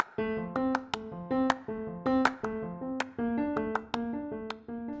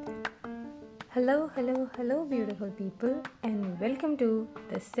Hello, beautiful people, and welcome to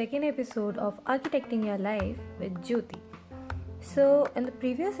the second episode of Architecting Your Life with Jyoti. So, in the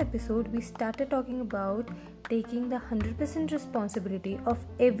previous episode, we started talking about taking the 100% responsibility of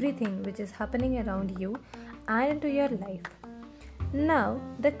everything which is happening around you and into your life. Now,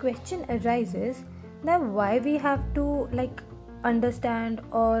 the question arises that why we have to understand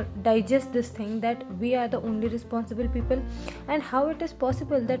or digest this thing that we are the only responsible people, and how it is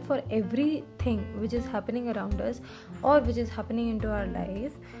possible that for everything which is happening around us or which is happening into our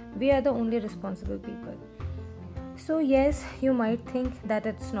life, we are the only responsible people. So yes, you might think that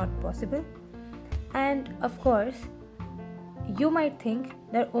it's not possible, and of course you might think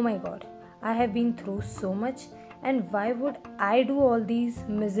that, oh my god, I have been through so much, and why would I do all these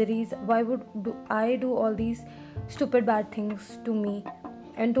miseries? Why would I do all these stupid bad things to me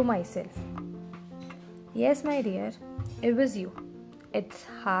and to myself? Yes, my dear, it was you. It's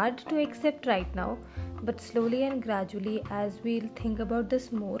hard to accept right now, but slowly and gradually, as we'll think about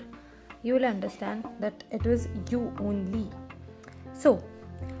this more, you will understand that it was you only. So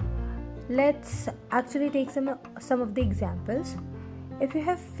let's actually take some of the examples. If you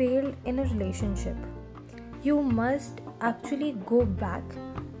have failed in a relationship, you must actually go back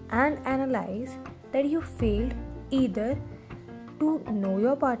and analyze that you failed either to know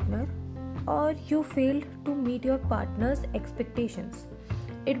your partner or you failed to meet your partner's expectations.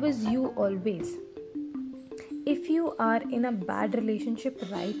 It was you always. If you are in a bad relationship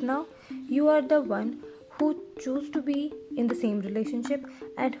right now, you are the one who chose to be in the same relationship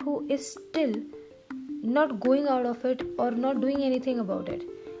and who is still not going out of it or not doing anything about it.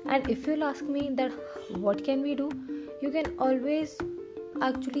 And if you'll ask me that what can we do, you can always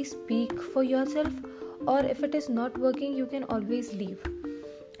actually speak for yourself, or if it is not working, you can always leave.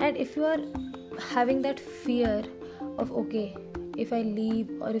 And if you are having that fear of, okay, if I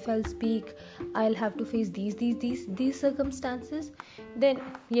leave or if I'll speak, I'll have to face these circumstances, then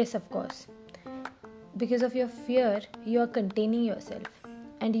yes, of course, because of your fear, you are containing yourself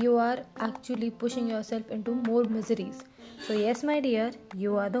and you are actually pushing yourself into more miseries. So yes, my dear,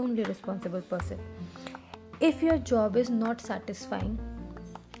 you are the only responsible person. If your job is not satisfying,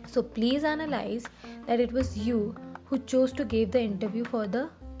 so please analyze that it was you who chose to give the interview for the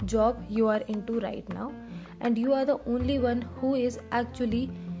job you are into right now, and you are the only one who is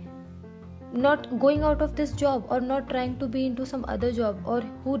actually not going out of this job or not trying to be into some other job, or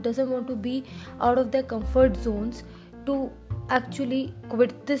who doesn't want to be out of their comfort zones to actually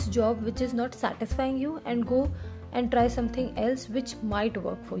quit this job which is not satisfying you and go and try something else which might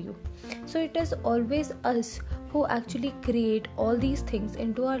work for you. So it is always us who actually create all these things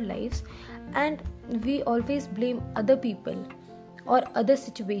into our lives, and we always blame other people or other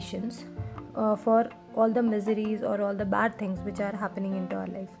situations for all the miseries or all the bad things which are happening into our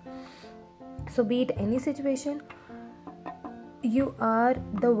life. So be it any situation, you are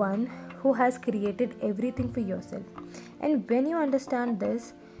the one who has created everything for yourself. And when you understand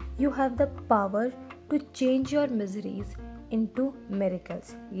this, you have the power to change your miseries into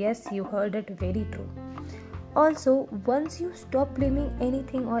miracles. Yes, you heard it very true. Also, once you stop blaming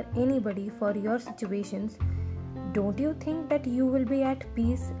anything or anybody for your situations, don't you think that you will be at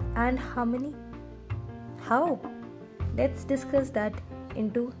peace and harmony? How? Let's discuss that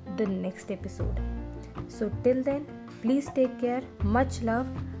into the next episode. So till then, please take care. Much love.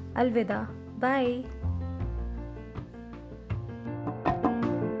 Alvida. Bye.